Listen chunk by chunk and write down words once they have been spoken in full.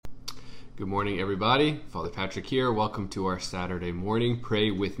Good morning, everybody. Father Patrick here. Welcome to our Saturday morning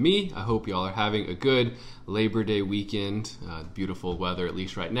Pray With Me. I hope y'all are having a good Labor Day weekend. Beautiful weather, at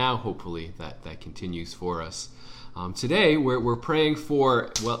least right now. Hopefully that continues for us. Today, we're praying for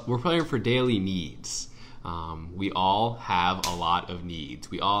daily needs. We all have a lot of needs.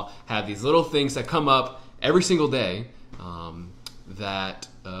 We all have these little things that come up every single day that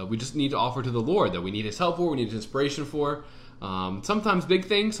we just need to offer to the Lord, that we need His help for, we need His inspiration for. Sometimes big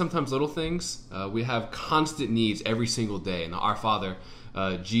things, sometimes little things. We have constant needs every single day. And our Father,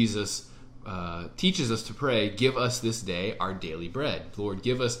 Jesus, teaches us to pray, give us this day our daily bread. Lord,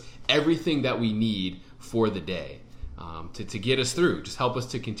 give us everything that we need for the day to get us through. Just help us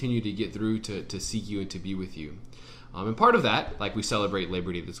to continue to get through, to seek you and to be with you. And part of that, like we celebrate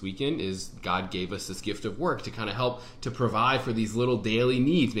Labor Day this weekend, is God gave us this gift of work to kind of help to provide for these little daily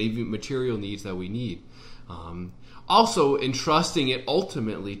needs, maybe material needs that we need. Also entrusting it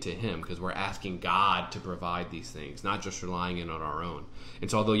ultimately to Him, because we're asking God to provide these things, not just relying on our own.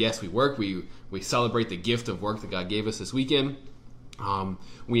 And so although, yes, we work, we celebrate the gift of work that God gave us this weekend,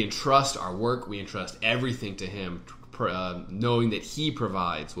 we entrust our work, we entrust everything to Him, knowing that He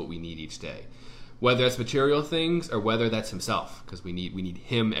provides what we need each day. Whether that's material things or whether that's Himself, because we need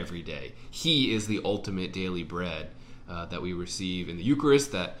Him every day. He is the ultimate daily bread that we receive in the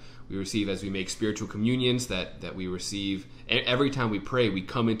Eucharist, that we receive as we make spiritual communions, that we receive every time we pray. We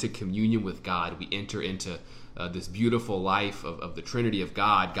come into communion with God. We enter into this beautiful life of the Trinity of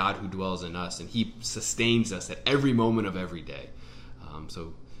God, God who dwells in us, and He sustains us at every moment of every day.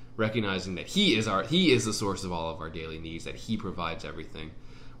 So recognizing that He is the source of all of our daily needs, that He provides everything.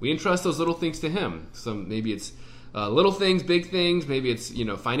 We entrust those little things to Him. Maybe it's little things, big things. Maybe it's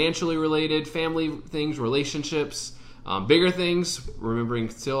financially related, family things, relationships. Bigger things, remembering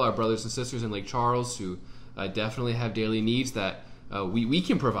still our brothers and sisters in Lake Charles who definitely have daily needs that we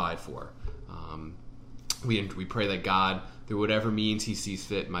can provide for. We pray that God, through whatever means He sees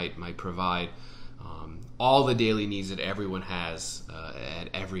fit, might provide all the daily needs that everyone has at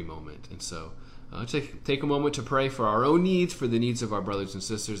every moment. And so take a moment to pray for our own needs, for the needs of our brothers and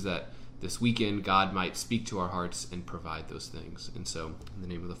sisters, that this weekend God might speak to our hearts and provide those things. And so, in the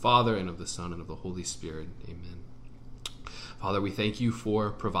name of the Father, and of the Son, and of the Holy Spirit, amen. Father, we thank you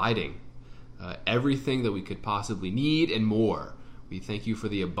for providing everything that we could possibly need and more. We thank you for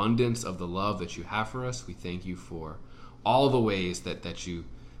the abundance of the love that you have for us. We thank you for all the ways that you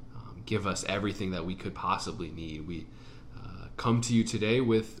give us everything that we could possibly need. We come to you today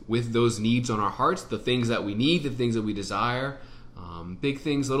with those needs on our hearts, the things that we need, the things that we desire, big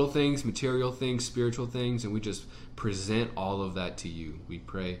things, little things, material things, spiritual things, and we just present all of that to you. We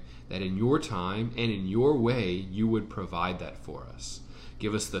pray that in your time and in your way, you would provide that for us.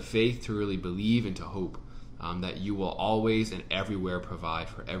 Give us the faith to really believe and to hope that you will always and everywhere provide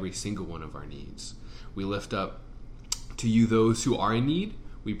for every single one of our needs. We lift up to you those who are in need.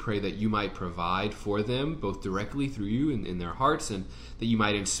 We pray that you might provide for them, both directly through you in their hearts, and that you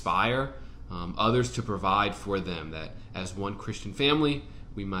might inspire others to provide for them, that as one Christian family,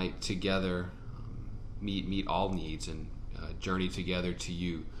 we might together meet all needs and journey together to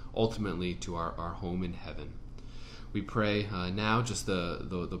you, ultimately to our home in heaven. We pray now just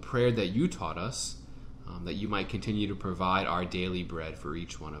the prayer that you taught us, that you might continue to provide our daily bread for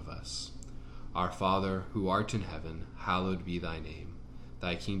each one of us. Our Father, who art in heaven, hallowed be thy name.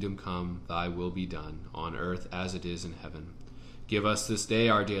 Thy kingdom come, thy will be done, on earth as it is in heaven. Give us this day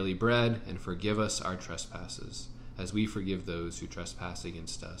our daily bread, and forgive us our trespasses, as we forgive those who trespass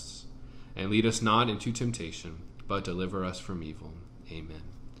against us. And lead us not into temptation, but deliver us from evil. Amen.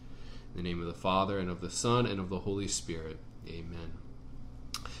 In the name of the Father, and of the Son, and of the Holy Spirit. Amen.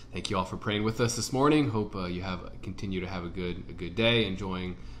 Thank you all for praying with us this morning. Hope you continue to have a good day,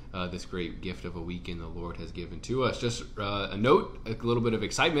 enjoying this great gift of a weekend the Lord has given to us. Just a note, a little bit of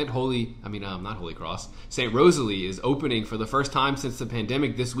excitement. Not Holy Cross. St. Rosalie is opening for the first time since the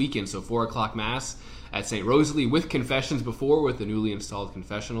pandemic this weekend. So 4 o'clock Mass at St. Rosalie with confessions before, with the newly installed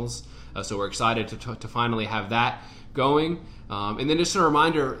confessionals. So we're excited to finally have that going. And then just a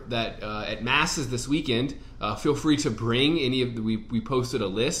reminder that at Masses this weekend, feel free to bring any of we posted a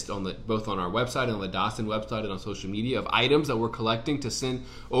list both on our website and on the Dawson website and on social media of items that we're collecting to send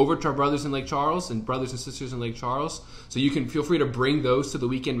over to our brothers in Lake Charles and brothers and sisters in Lake Charles. So you can feel free to bring those to the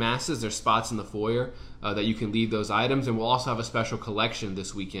weekend Masses. There's spots in the foyer that you can leave those items. And we'll also have a special collection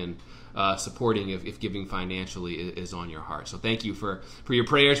this weekend supporting if giving financially is on your heart. So thank you for your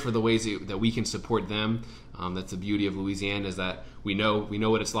prayers, for the ways that we can support them. That's the beauty of Louisiana, is that we know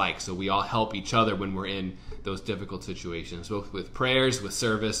what it's like. So we all help each other when we're in those difficult situations, both with prayers, with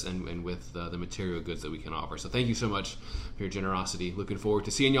service, and with the material goods that we can offer. So thank you so much for your generosity. Looking forward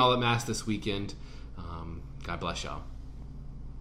to seeing y'all at Mass this weekend. God bless y'all.